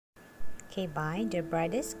Okay, by the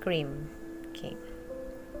Brothers Grimm. Okay.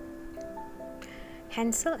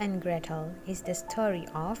 Hansel and Gretel is the story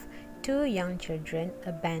of two young children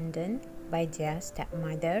abandoned by their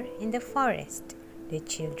stepmother in the forest. The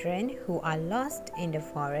children, who are lost in the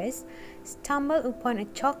forest, stumble upon a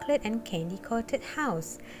chocolate and candy-coated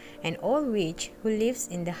house. An old witch who lives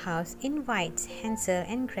in the house invites Hansel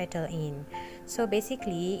and Gretel in. So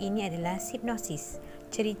basically, ini adalah synopsis.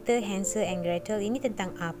 Cerita Hansel and Gretel ini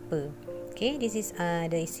tentang apa? Okay, this is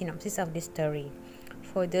the synopsis of the story.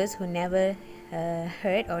 For those who never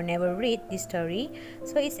heard or never read this story,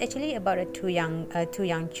 so it's actually about two young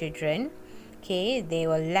children. Okay, they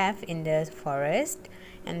were left in the forest,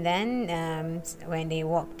 and then when they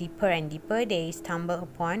walk deeper and deeper, they found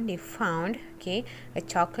a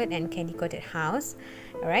chocolate and candy coated house.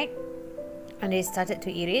 All right, and they started to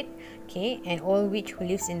eat it. Okay, an old witch who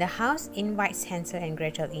lives in the house invites Hansel and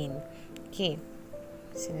Gretel in. Okay,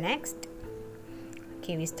 so next,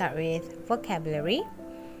 we start with vocabulary.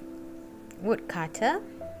 Woodcutter,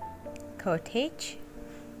 cottage,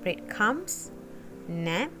 breadcrumbs,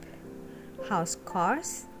 nap, house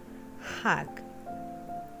chores, hug.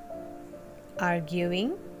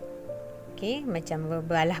 Arguing, macam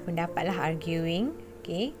berbelah pendapat lah, arguing.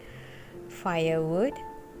 Firewood,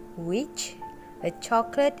 witch, a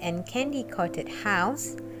chocolate and candy coated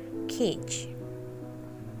house, cage.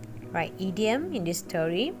 Right, idiom in this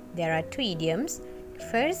story, there are two idioms.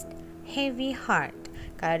 First, heavy heart.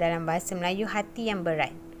 Kalau dalam bahasa Melayu, hati yang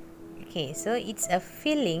berat. Okay, so it's a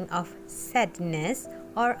feeling of sadness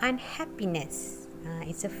or unhappiness.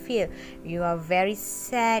 It's a feel. You are very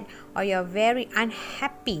sad or you are very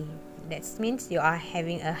unhappy. That means you are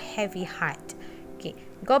having a heavy heart. Okay,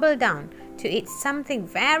 gobble down. To eat something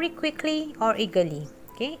very quickly or eagerly.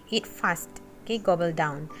 Okay, eat fast. Okay, gobble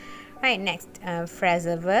down. Right, next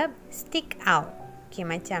phrasal verb, stick out. Okay,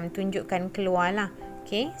 macam tunjukkan keluar lah.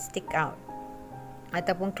 Okay, stick out.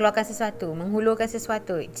 Ataupun keluarkan sesuatu, menghulurkan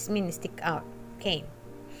sesuatu. It means stick out. Okay.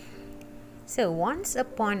 So, once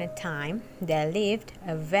upon a time, there lived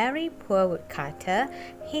a very poor woodcutter,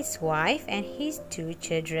 his wife, and his two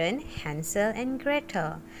children, Hansel and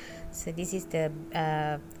Gretel. So, this is the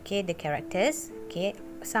characters. Okay,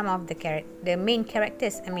 some of the main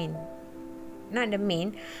characters. I mean, not the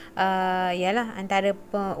main. Ialah antara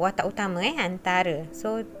watak utama. Antara.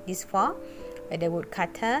 So, these four. The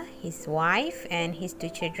woodcutter, his wife, and his two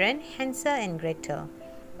children, Hansel and Gretel.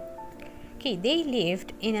 Okay, they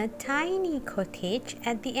lived in a tiny cottage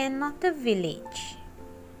at the end of the village.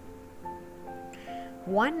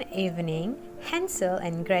 One evening, Hansel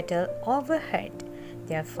and Gretel overheard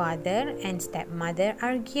their father and stepmother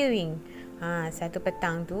arguing. Satu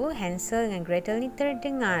petang tu, Hansel dan Gretel ni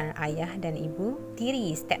terdengar ayah dan ibu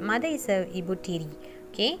tiri. Stepmother is a ibu tiri.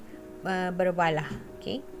 Okay, berbalah.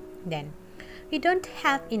 Okay, then. We don't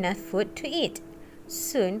have enough food to eat.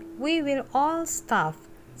 Soon we will all starve,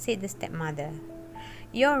 said the stepmother.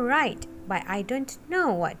 You're right, but I don't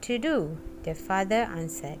know what to do, the father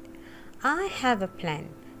answered. I have a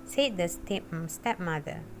plan, said the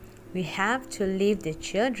stepmother. We have to leave the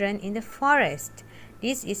children in the forest.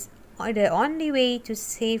 This is the only way to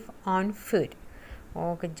save on food.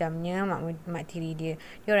 Oh, kejamnya mak tiri dia.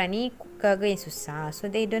 Diorang ni keluarga yang susah, so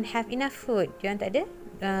they don't have enough food. Diorang tak ada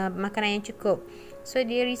makanan yang cukup. So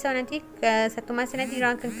dia risau nanti satu masa nanti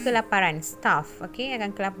diorang akan kelaparan, starve. Okay,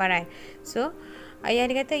 akan kelaparan. So ayah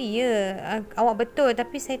dia kata, awak betul,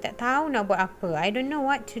 tapi saya tak tahu nak buat apa. I don't know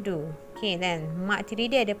what to do. Okay, then mak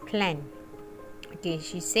tiri dia ada plan. Okay,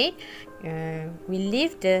 she said, we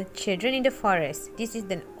leave the children in the forest. This is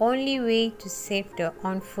the only way to save their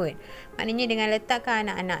own food. Maknanya dengan letakkan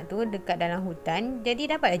anak-anak tu dekat dalam hutan,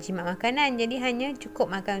 jadi dapatlah jimat makanan. Jadi hanya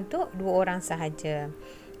cukup makan untuk 2 orang sahaja.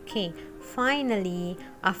 Okay, finally,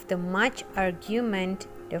 after much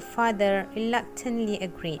argument, the father reluctantly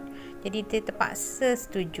agreed. Jadi dia terpaksa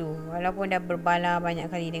setuju. Walaupun dah berbalah banyak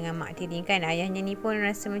kali dengan mak tiri kan, ayahnya ni pun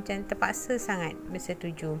rasa macam terpaksa sangat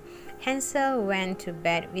bersetuju. Hansel went to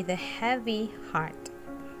bed with a heavy heart.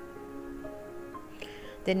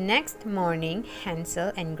 The next morning,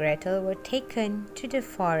 Hansel and Gretel were taken to the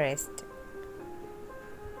forest.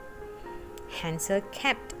 Hansel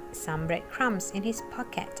kept some breadcrumbs in his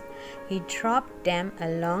pocket. He dropped them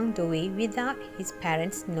along the way without his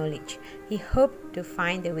parents' knowledge. He hoped to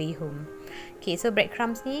find the way home. Okay, so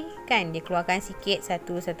breadcrumbs ni kan dia keluarkan sikit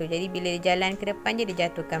satu-satu. Jadi bila dia jalan ke depan dia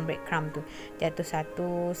jatuhkan breadcrumb tu. Jatuh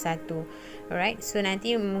satu-satu. Alright, so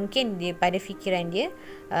nanti mungkin dia pada fikiran dia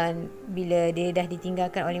bila dia dah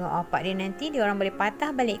ditinggalkan oleh mak bapak dia, nanti dia orang boleh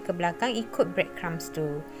patah balik ke belakang ikut breadcrumbs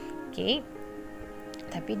tu. Okay.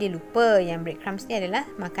 Tapi dia lupa yang breadcrumbs ni adalah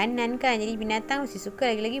makanan kan. Jadi binatang mesti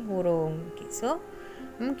suka, lagi-lagi burung. Okay, so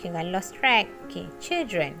mungkin kan lost track. Okay,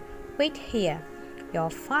 children, wait here.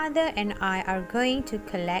 Your father and I are going to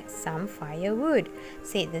collect some firewood,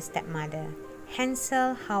 said the stepmother.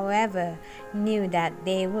 Hansel, however, knew that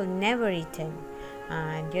they will never return.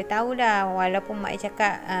 Dia tahu dah, walaupun mak dia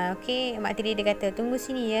cakap okay, mak tiri dia kata tunggu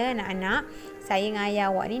sini ya anak-anak, saya dengan ayah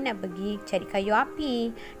awak ni nak pergi cari kayu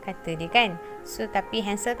api, kata dia kan. So tapi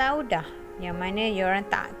Hansel tahu dah yang mana diorang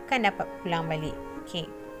takkan dapat pulang balik. Okay.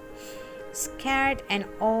 Scared and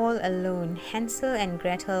all alone, Hansel and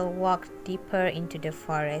Gretel walked deeper into the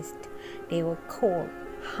forest. They were cold,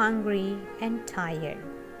 hungry and tired.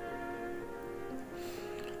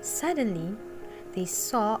 Suddenly, they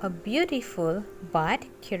saw a beautiful but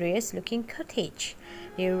curious-looking cottage.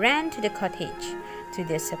 They ran to the cottage. To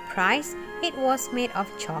their surprise, it was made of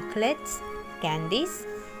chocolates, candies,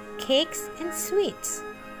 cakes and sweets.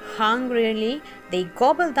 Hungrily, they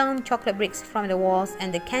gobbled down chocolate bricks from the walls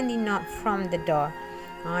and the candy knob from the door.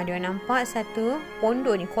 Dia nampak satu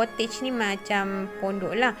pondok ni, cottage ni macam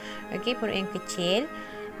pondok lah. Okay, pondok yang kecil.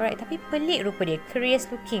 Alright, tapi pelik rupa dia, curious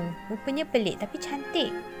looking. Rupanya pelik tapi cantik.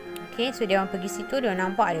 Okay, so dia orang pergi situ, dia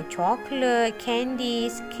orang nampak ada coklat,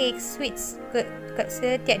 candies, cakes, sweets dekat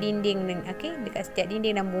setiap dinding. Okay, dekat setiap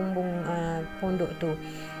dinding dan bumbung pondok tu.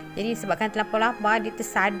 Jadi sebabkan terlampau lapar, dia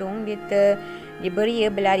tersadung, dia beria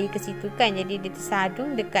berlari ke situ kan. Jadi dia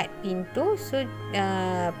tersadung dekat pintu. So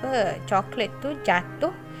coklat tu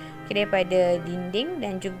jatuh daripada dinding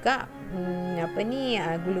dan juga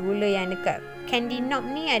gula-gula yang dekat candy knob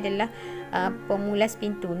ni adalah pemulas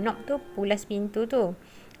pintu. Knob tu pulas pintu tu.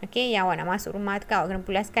 Okay, yang awak nak masuk rumah tu kan, awak kena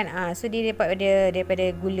pulaskan. So dia daripada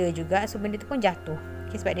gula juga. So benda tu pun jatuh.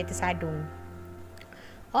 Okay, sebab dia tersadung.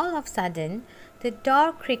 All of a sudden, the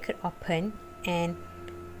door creaked open and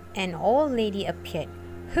an old lady appeared.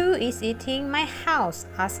 Who is eating my house?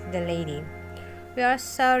 Asked the lady. We are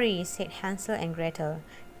sorry, said Hansel and Gretel.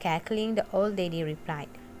 Cackling, the old lady replied,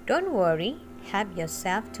 Don't worry. Help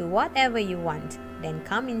yourself to whatever you want. Then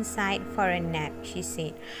come inside for a nap, she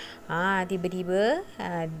said. Tiba-tiba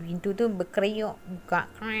pintu tu berkeriuk, buka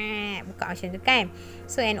macam tu kan.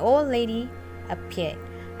 So an old lady appeared.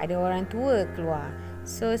 Ada orang tua keluar.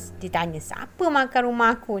 So dia tanya, siapa makan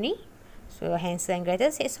rumah aku ni? So Hansel and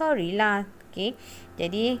Gretel said sorry lah. Okay,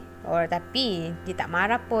 jadi tapi dia tak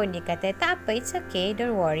marah pun. Dia kata tak apa, it's okay,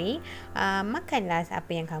 don't worry. Makanlah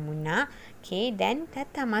apa yang kamu nak. Okay, dan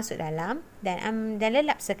datang masuk dalam dan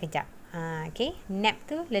lelap sekejap. Okay, nap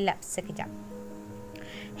tu lelap sekejap.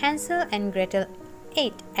 Hansel and Gretel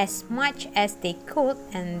ate as much as they could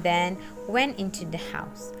and then went into the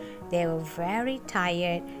house. They were very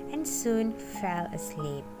tired and soon fell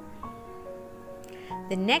asleep.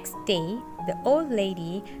 The next day, the old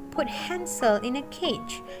lady put Hansel in a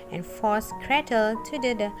cage and forced Gretel to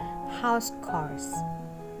do the house chores.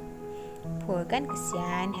 Poor kan,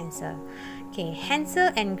 kesian Hansel. Okay,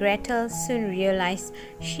 Hansel and Gretel soon realized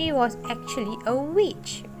she was actually a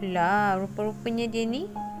witch. Lah, rupa-rupanya dia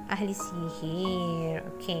ni ahli sihir.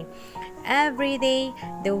 Okay. Every day,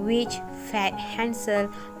 the witch fed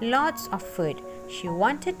Hansel lots of food. She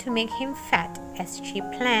wanted to make him fat as she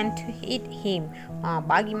planned to eat him.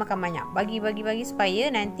 Bagi makan banyak. Bagi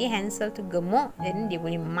supaya nanti Hansel tu gemuk dan dia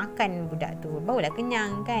boleh makan budak tu. Barulah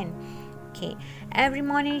kenyang kan. Okay. Every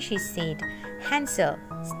morning she said, Hansel,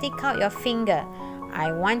 stick out your finger.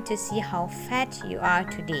 I want to see how fat you are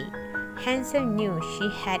today. Hansel knew she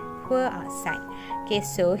had poor eyesight. Okay,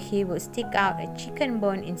 so he would stick out a chicken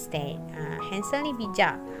bone instead. Hansel ni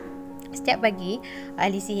bijak. Setiap pagi,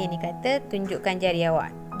 ahli sihir ni kata, tunjukkan jari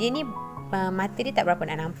awak. Dia ni mata dia tak berapa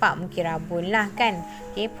nak nampak, mungkin rabun lah kan.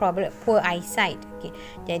 Okay, problem poor eyesight. Okay,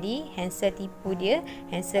 jadi Hansel tipu dia.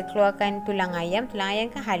 Hansel keluarkan tulang ayam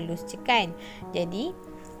kan halus je kan. Jadi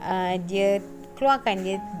dia keluarkan,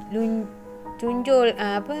 dia tunjul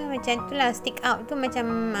macam itulah, stick out tu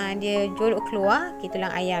macam dia jolok keluar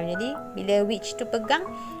tulang ayam. Jadi bila witch tu pegang,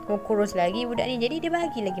 kurus lagi budak ni. Jadi dia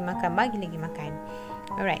bagi lagi makan.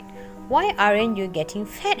 Alright. Why aren't you getting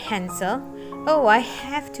fat, Hansel? Oh, I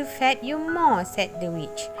have to fed you more, said the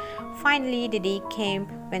witch. Finally, the day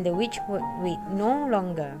came when the witch would wait no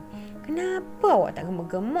longer. Kenapa awak tak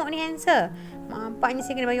gemuk-gemuk ni, Hansel? Nampaknya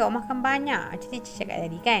saya kena bagi awak makan banyak. Macam tu cakap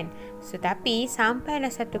tadi kan. So, tapi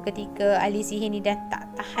sampailah satu ketika ahli sihir ni dah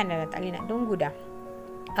tak tahan dah. Tak boleh nak tunggu dah.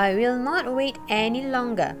 I will not wait any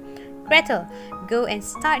longer. Gretel, go and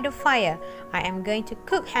start the fire. I am going to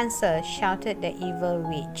cook Hansel, shouted the evil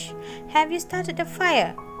witch. Have you started the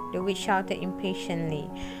fire? The witch shouted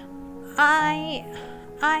impatiently. I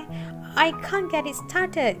can't get it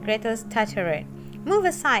started, Gretel stuttered. Move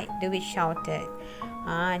aside, the witch shouted.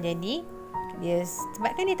 Jadi dia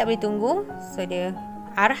sebabkan dia tak boleh tunggu, so dia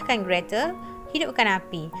arahkan Gretel, hidupkan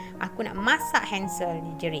api. Aku nak masak, Hansel,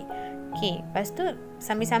 dia jerit. Okay, lepas tu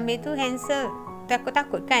sambil-sambil tu Hansel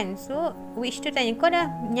takut-takut kan. So witch tu tanya, kau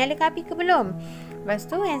dah nyalakan api ke belum? Lepas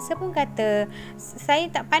tu Hansel pun kata,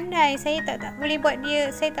 saya tak pandai, saya tak boleh buat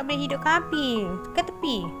dia, saya tak boleh hidupkan api, ke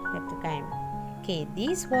tepi, kata kan. Okay,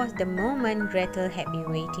 this was the moment Gretel had been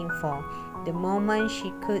waiting for. The moment she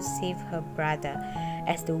could save her brother.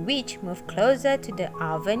 As the witch moved closer to the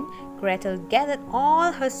oven, Gretel gathered all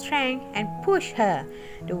her strength and pushed her.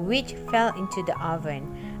 The witch fell into the oven.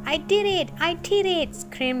 I did it! I did it!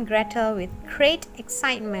 Screamed Gretel with great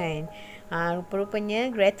excitement. Rupa-rupanya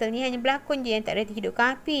Gretel ni hanya berlakon je yang tak ada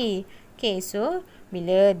hidupkan api. Okay, so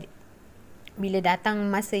bila datang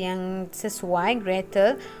masa yang sesuai,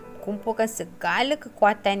 Gretel kumpulkan segala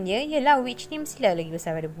kekuatan dia. Yelah, witch ni mestilah lagi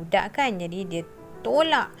besar pada budak kan. Jadi dia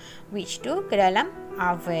tolak witch tu ke dalam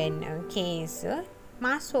oven. Okay, so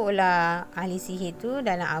masuklah ahli sihir tu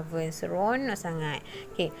dalam oven. Seronok sangat.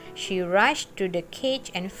 Okay, she rushed to the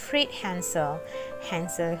cage and freed Hansel.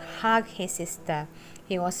 Hansel hugged his sister.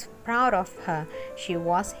 He was proud of her. She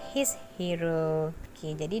was his hero.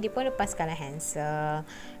 Okay, jadi dia pun lepaskanlah Hansel,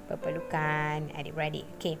 berpelukan adik-beradik.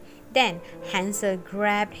 Okay, then Hansel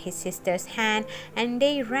grabbed his sister's hand and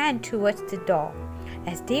they ran towards the door.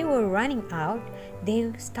 As they were running out, they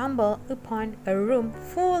stumbled upon a room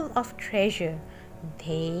full of treasure.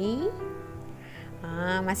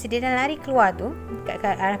 Masa dia dah lari keluar tu, kat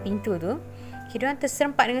arah pintu tu, diorang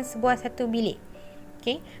terserempak dengan satu bilik.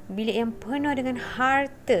 Okay, bilik yang penuh dengan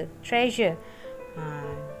harta, treasure.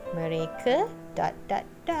 Mereka ...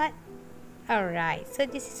 Alright, so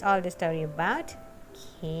this is all the story about.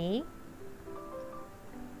 Okay.